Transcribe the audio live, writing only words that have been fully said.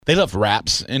They left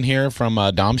wraps in here from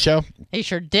Dom's show. He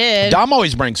sure did. Dom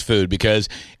always brings food because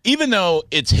even though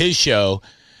it's his show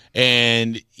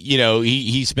and,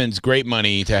 he spends great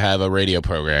money to have a radio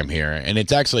program here, and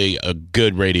it's actually a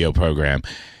good radio program,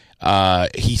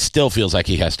 he still feels like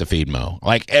he has to feed Mo.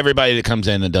 Like everybody that comes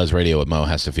in and does radio with Mo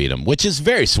has to feed him, which is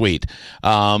very sweet.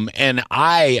 And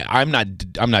I'm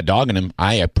not dogging him.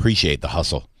 I appreciate the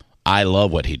hustle. I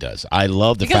love what he does. I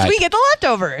love the fact because we get the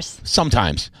leftovers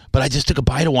sometimes. But I just took a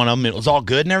bite of one of them. It was all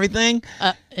good and everything.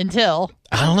 Until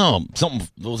I don't know, something.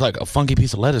 It was like a funky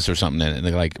piece of lettuce or something in it. And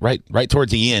they're like right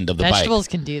towards the end of the vegetables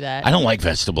bite. can do that. I don't like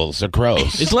vegetables. They're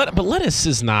gross. But lettuce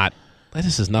is not.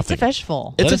 Lettuce is nothing. It's a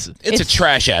vegetable. It's a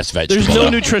trash-ass vegetable. There's no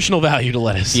nutritional value to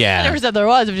lettuce. Yeah. I never said there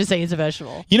was. I'm just saying it's a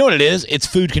vegetable. You know what it is? It's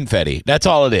food confetti. That's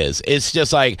all it is. It's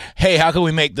just like, hey, how can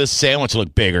we make this sandwich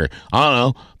look bigger? I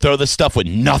don't know. Throw this stuff with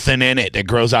nothing in it that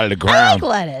grows out of the ground. I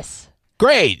like lettuce.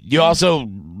 Great. You also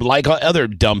like other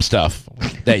dumb stuff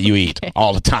that you eat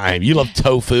all the time. You love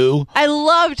tofu. I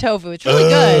love tofu. It's really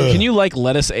good. Can you like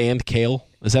lettuce and kale?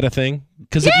 Is that a thing?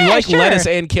 Because if Yeah, you like sure. lettuce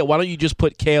and kale, why don't you just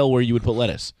put kale where you would put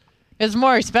lettuce? It's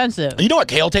more expensive. You know what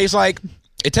kale tastes like?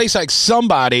 It tastes like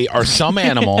somebody or some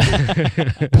animal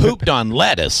pooped on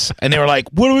lettuce, and they were like,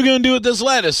 what are we going to do with this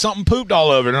lettuce? Something pooped all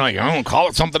over it. And they're like, I don't call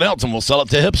it something else, and we'll sell it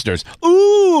to hipsters.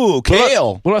 Ooh,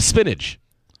 kale. What about spinach?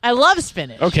 I love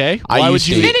spinach. Okay. I used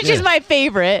to eat- Spinach is my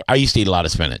favorite. I used to eat a lot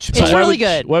of spinach. It's but- really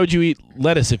good. Why would you eat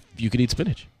lettuce if you could eat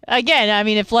spinach? Again, I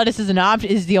mean, if lettuce is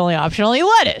is the only option, only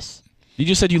lettuce. You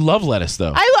just said you love lettuce,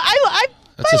 though.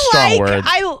 That's a strong word.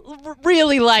 I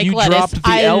really like You lettuce. dropped the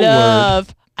L word.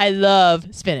 I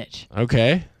love spinach.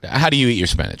 Okay. How do you eat your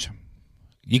spinach?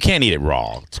 You can't eat it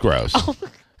raw. It's gross.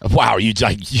 Wow, you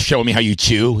showing me how you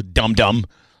chew? Dum-dum.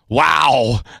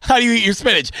 Wow. How do you eat your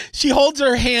spinach? She holds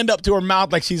her hand up to her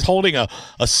mouth like she's holding a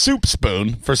soup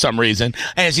spoon for some reason.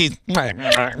 And she's...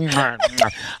 I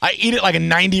eat it like a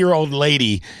 90-year-old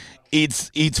lady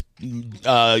eats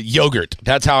yogurt.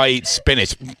 That's how I eat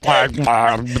spinach. I thought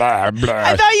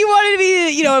you wanted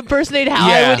me to, impersonate how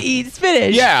I would eat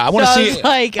spinach. Yeah, I want to see.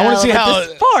 Like, I want to see how.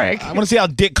 this fork. I want to see how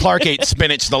Dick Clark ate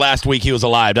spinach the last week he was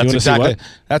alive. That's wanna see exactly. what?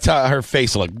 That's how her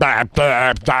face looked. I'm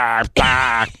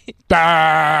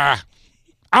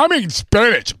eating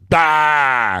spinach.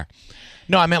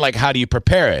 No, I meant like, how do you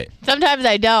prepare it? Sometimes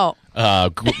I don't.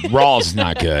 Raw is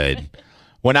not good.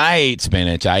 When I eat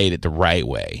spinach, I eat it the right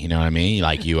way. You know what I mean?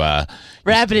 Like you wrap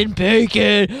it in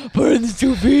bacon, put it in the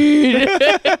sous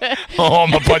vide. Oh,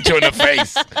 I'm gonna punch you in the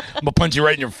face. I'm gonna punch you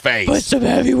right in your face. Put some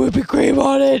heavy whipping cream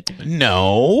on it.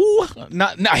 No,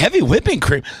 not heavy whipping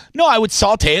cream. No, I would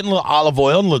saute it in a little olive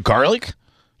oil and a little garlic.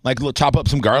 Chop up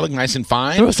some garlic nice and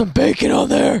fine. Throw some bacon on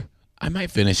there. I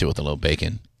might finish it with a little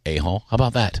bacon. A-hole. How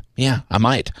about that? Yeah, I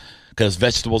might. Because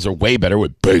vegetables are way better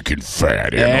with bacon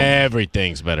fat in them.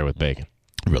 Everything's better with bacon.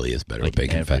 It really is better with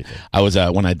bacon everything. fat. I was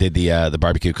when I did the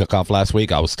barbecue cook-off last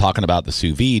week, I was talking about the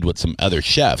sous vide with some other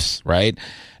chefs, right?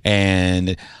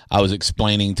 And I was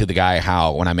explaining to the guy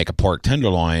how when I make a pork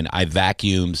tenderloin, I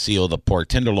vacuum seal the pork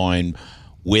tenderloin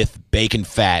with bacon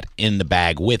fat in the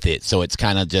bag with it. So it's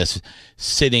kind of just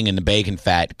sitting in the bacon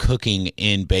fat, cooking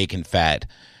in bacon fat,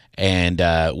 and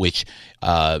which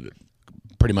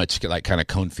pretty much like kind of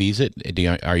confits it.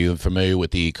 Are you familiar with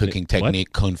the cooking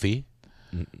technique confit?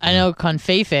 I know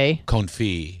confit.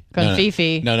 Confit.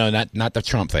 Confifi. No, not the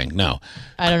Trump thing. No.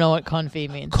 I don't know what confit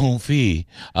means. Confit.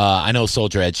 I know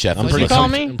Soldier Ed Chef. I'm pretty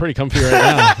comfy. I'm pretty comfy right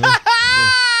now.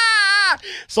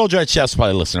 Soldier Ed Chef's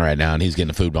probably listening right now, and he's getting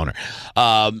a food boner.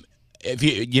 If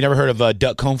you never heard of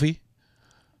duck confit?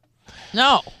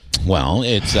 No. Well,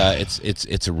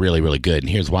 it's really, really good, and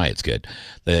here's why it's good.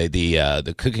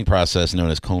 The cooking process known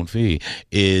as confit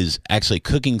is actually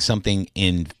cooking something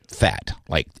in fat,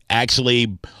 like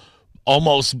actually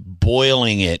almost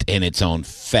boiling it in its own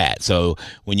fat. So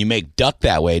when you make duck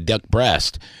that way, duck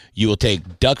breast, you will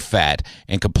take duck fat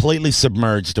and completely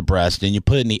submerge the breast, and you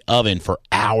put it in the oven for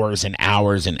hours and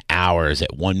hours and hours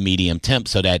at one medium temp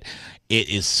so that it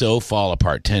is so fall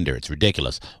apart tender. It's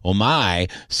ridiculous. Well, my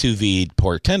sous vide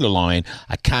pork tenderloin,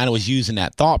 I kind of was using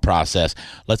that thought process.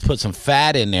 Let's put some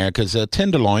fat in there because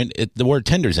tenderloin, the word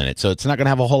tender's in it, so it's not going to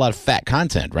have a whole lot of fat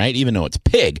content, right? Even though it's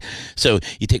pig. So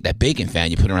you take that bacon fat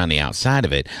and you put it around the outside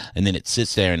of it, and then it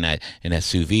sits there in that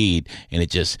sous vide, and it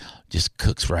just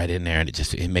cooks right in there, and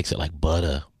it makes it like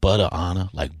butter. Butter, Anna,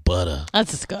 like butter.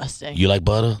 That's disgusting. You like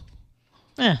butter?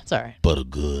 Yeah, it's all right. Butter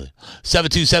good.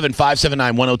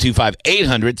 727-579-1025,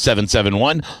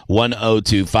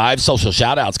 800-771-1025. Social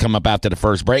shout-outs come up after the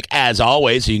first break, as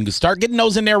always. So you can start getting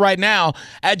those in there right now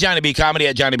at Johnny B Comedy,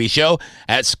 at Johnny B Show,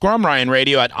 at Scrum Ryan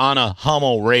Radio, at Anna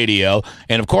Hummel Radio,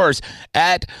 and, of course,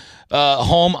 at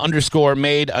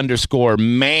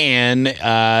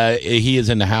home_made_man. He is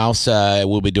in the house.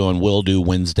 We'll be doing Will Do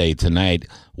Wednesday tonight.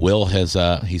 Will has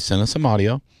he sent us some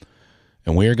audio,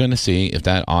 and we are going to see if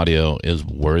that audio is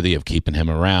worthy of keeping him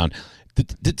around.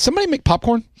 Did somebody make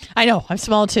popcorn? I know. I'm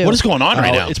small too. What is going on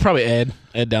right now? It's probably Ed.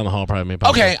 Ed down the hall probably made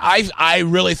popcorn. Okay, I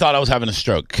really thought I was having a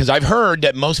stroke because I've heard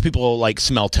that most people like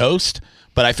smell toast,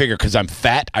 but I figure because I'm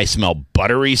fat, I smell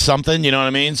buttery something. You know what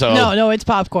I mean? So No, it's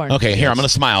popcorn. Okay, here I'm gonna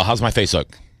smile. How's my face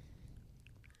look?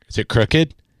 Is it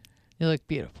crooked? You look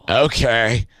beautiful.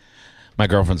 Okay. My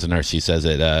girlfriend's a nurse. She says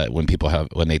that when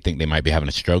they think they might be having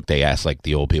a stroke, they ask like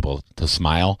the old people to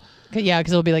smile. Yeah,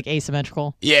 because it'll be like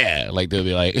asymmetrical. Yeah, like they'll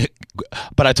be like.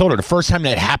 But I told her the first time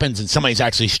that happens and somebody's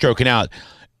actually stroking out,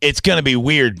 it's gonna be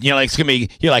weird. You know, like it's gonna be.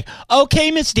 You're like,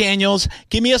 okay, Miss Daniels,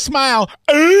 give me a smile.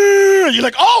 You're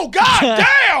like, oh God,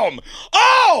 damn!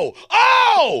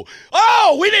 Oh!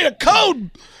 We need a code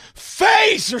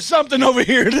face or something over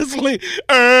here. That's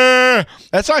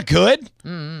not good.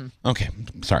 Okay,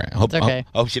 sorry. I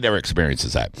hope she never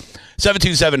experiences that.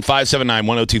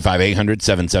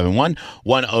 727-579-1025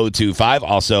 800-771-1025.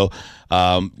 Also,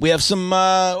 we have some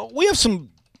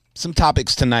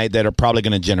topics tonight that are probably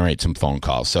going to generate some phone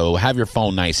calls. So have your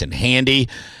phone nice and handy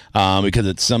because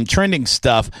it's some trending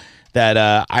stuff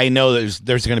that I know there's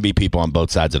going to be people on both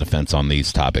sides of the fence on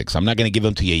these topics. I'm not going to give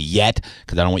them to you yet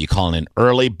because I don't want you calling in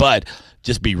early, but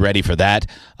just be ready for that.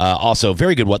 Also,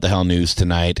 very good What the Hell news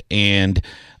tonight. And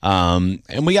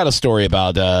we got a story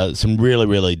about some really,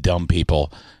 really dumb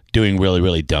people doing really,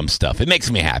 really dumb stuff. It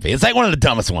makes me happy. It's like one of the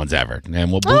dumbest ones ever. And I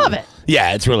love it.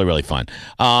 Yeah, it's really, really fun.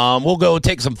 We'll go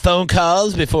take some phone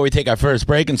calls before we take our first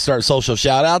break and start social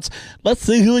shout-outs. Let's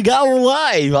see who we got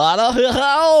live, Anna.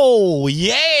 Oh,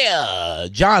 yeah.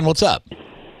 John, what's up?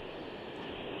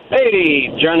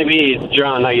 Hey, Johnny B. It's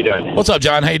John. How you doing? What's up,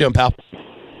 John? How you doing, pal?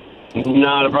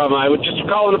 Not a problem. I was just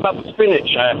calling about the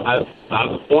spinach. I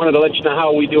wanted to let you know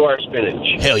how we do our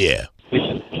spinach. Hell yeah.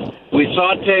 We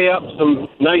saute up some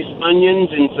nice onions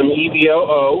and some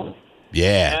EVOO.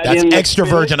 Yeah, that's extra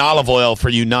virgin olive oil for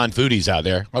you non-foodies out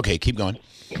there. Okay, keep going.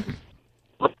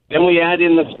 Then we add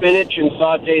in the spinach and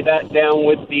saute that down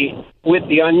with the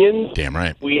onions. Damn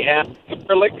right. We add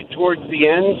garlic towards the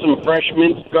end, some fresh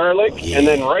minced garlic, and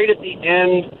then right at the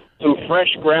end, some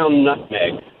fresh ground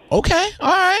nutmeg. Okay, all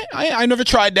right. I never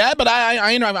tried that, but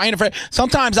I ain't afraid.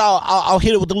 Sometimes I'll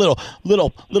hit it with a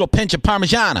little pinch of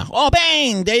Parmigiana. Oh,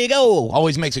 bang! There you go.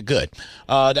 Always makes it good.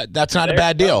 That's not a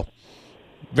bad deal.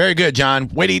 Very good, John.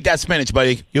 Way to eat that spinach,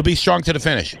 buddy. You'll be strong to the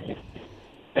finish.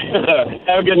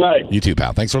 Have a good night. You too,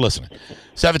 pal. Thanks for listening.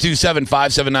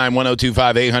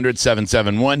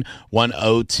 727-579-1025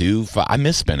 800-771-1025. I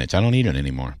miss spinach. I don't eat it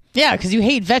anymore. Yeah, because you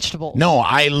hate vegetables. No,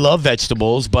 I love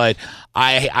vegetables, but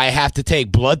I have to take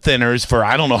blood thinners for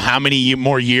I don't know how many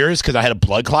more years because I had a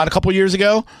blood clot a couple years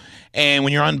ago. And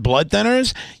when you're on blood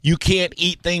thinners, you can't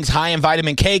eat things high in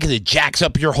vitamin K because it jacks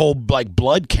up your whole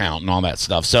blood count and all that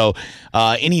stuff. So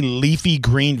any leafy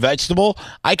green vegetable,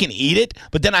 I can eat it,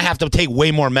 but then I have to take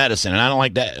way more medicine, and I don't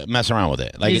like that mess around with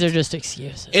it. Like, these are just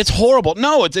excuses. It's horrible.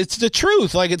 No, it's the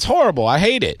truth. Like, it's horrible. I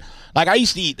hate it. Like, I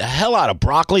used to eat the hell out of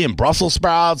broccoli and Brussels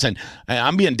sprouts, and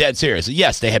I'm being dead serious.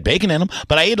 Yes, they had bacon in them,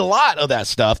 but I ate a lot of that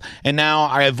stuff, and now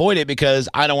I avoid it because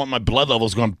I don't want my blood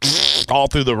levels going all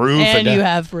through the roof. And you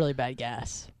have really bad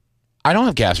gas. I don't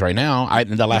have gas right now.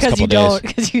 The last couple days.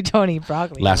 Because you don't eat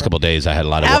broccoli. Last couple days, I had a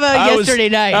lot of. How about yesterday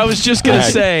night? I was just gonna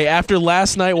say after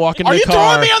last night walking to the car. Are you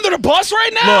throwing me under the bus right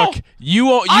now? Look,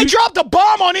 I dropped a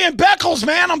bomb on Ian Beckles,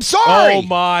 man. I'm sorry. Oh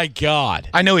my God!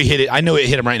 I know he hit it. I know it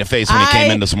hit him right in the face when he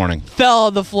came in this morning. Fell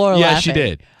on the floor. Yeah, laughing. she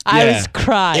did. I was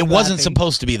crying. It wasn't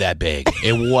supposed to be that big.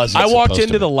 It wasn't. I walked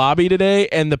into the lobby today,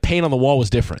 and the paint on the wall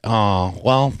was different. Oh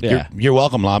well, yeah. You're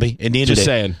welcome, lobby. It needed Just it.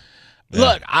 saying.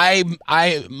 Look,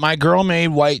 my girl made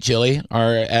white chili,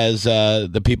 or as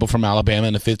the people from Alabama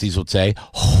in the 50s would say,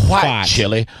 white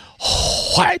chili.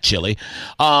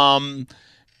 And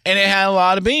it had a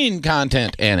lot of bean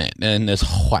content in it, and this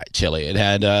white chili. It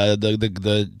had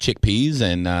the chickpeas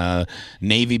and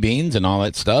navy beans and all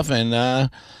that stuff, and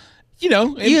you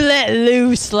let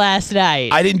loose last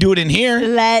night. I didn't do it in here.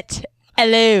 Let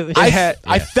loose.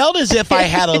 I felt as if I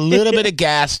had a little bit of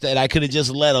gas that I could have just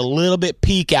let a little bit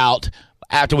peek out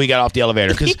after we got off the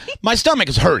elevator because my stomach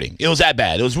is hurting. It was that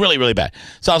bad. It was really, really bad.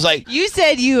 So I was like, you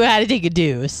said you had to take a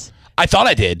deuce. I thought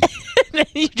I did.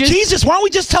 Jesus, why don't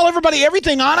we just tell everybody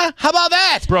everything, Anna? How about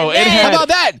that? Bro, how about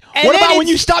that? What about when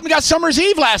you stopped and got Summer's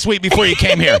Eve last week before you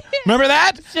came here? Remember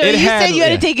that? So you said you had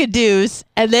to take a deuce,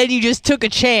 and then you just took a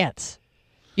chance.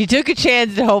 You took a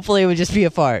chance that hopefully it would just be a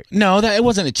fart. No, it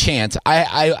wasn't a chance.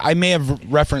 I may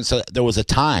have referenced there was a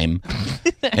time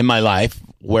in my life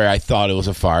where I thought it was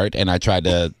a fart, and I tried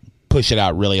to push it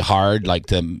out really hard, like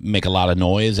to make a lot of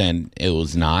noise, and it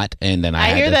was not. And then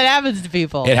I hear that happens to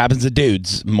people. It happens to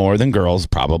dudes more than girls,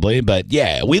 probably. But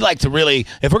yeah, we like to really,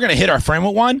 if we're going to hit our friend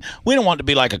with one, we don't want it to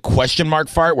be like a question mark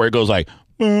fart where it goes like,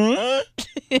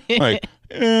 like,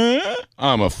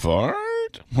 I'm a fart?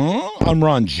 Huh? I'm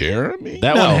Ron Jeremy?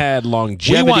 That one had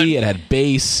longevity. It had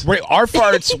bass. Right, our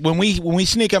farts, when we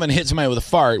sneak up and hit somebody with a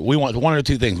fart, we want one or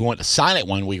two things. We want a silent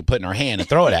one we can put in our hand and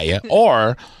throw it at you,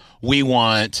 or we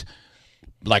want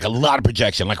like a lot of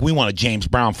projection. Like we want a James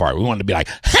Brown fart. We want it to be like,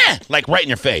 huh! Like right in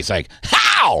your face, like,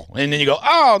 how? And then you go,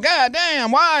 oh, God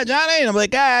damn, why, Johnny? And I'm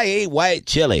like, I ate white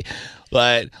chili.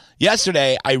 But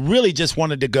yesterday, I really just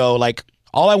wanted to go, like,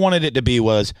 all I wanted it to be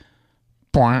was,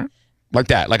 like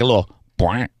that, like a little,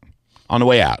 on the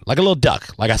way out, like a little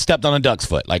duck. Like I stepped on a duck's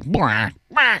foot, like, right?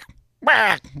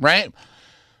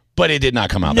 But it did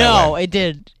not come out that way. No, it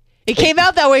did. It came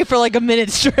out that way for like a minute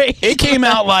straight. It came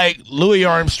out like Louis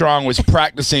Armstrong was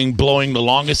practicing blowing the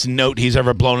longest note he's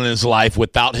ever blown in his life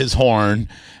without his horn,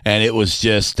 and it was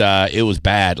just, it was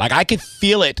bad. Like I could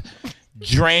feel it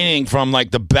draining from like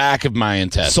the back of my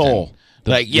intestine. Soul.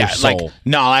 Like, yeah, soul. like,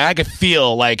 no, like, I could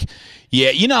feel like,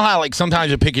 yeah, you know how like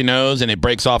sometimes you pick your nose and it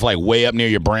breaks off like way up near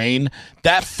your brain?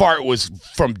 That fart was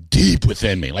from deep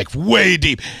within me, like way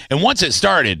deep. And once it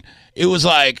started, it was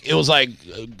like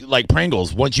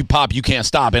Pringles. Once you pop, you can't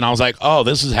stop. And I was like, oh,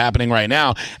 this is happening right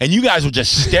now. And you guys were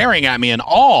just staring at me in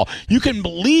awe. You couldn't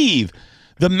believe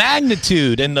the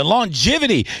magnitude and the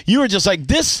longevity. You were just like,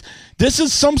 this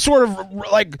is some sort of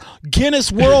like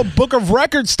Guinness World Book of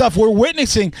Records stuff we're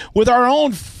witnessing with our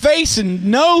own face and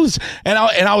nose. And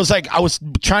I was like, I was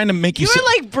trying to make you. You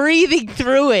were like breathing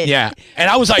through it. Yeah, and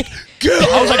I was like,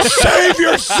 I was like, save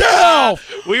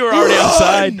yourself. We were already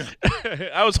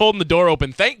outside. I was holding the door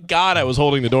open. Thank God I was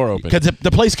holding the door open. Because the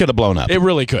place could have blown up. It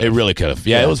really could. It really could have.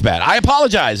 Yeah, it was bad. I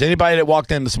apologize. Anybody that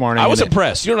walked in this morning. I was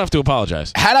impressed. You don't have to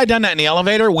apologize. Had I done that in the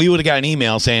elevator, we would have got an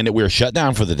email saying that we were shut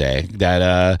down for the day,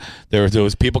 that there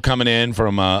was people coming in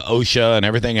from OSHA and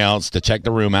everything else to check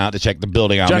the room out, to check the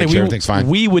building out, Johnny, make sure everything's fine.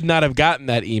 We would not have gotten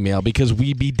that email because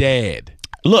we'd be dead.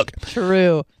 Look,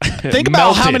 True. think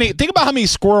about how many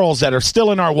squirrels that are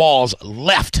still in our walls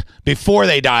left before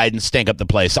they died and stank up the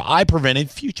place. So I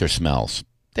prevented future smells.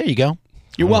 There you go.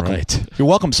 You're welcome. Right. You're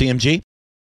welcome, CMG.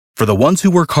 For the ones who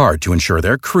work hard to ensure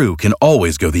their crew can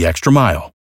always go the extra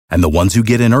mile, and the ones who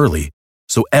get in early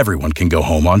so everyone can go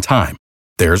home on time,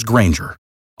 there's Grainger,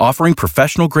 offering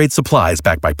professional-grade supplies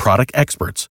backed by product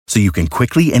experts so you can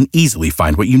quickly and easily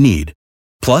find what you need.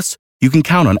 Plus, you can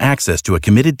count on access to a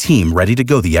committed team ready to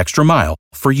go the extra mile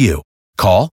for you.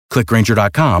 Call, click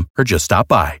Grainger.com, or just stop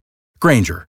by.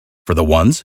 Grainger, for the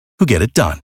ones who get it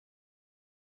done.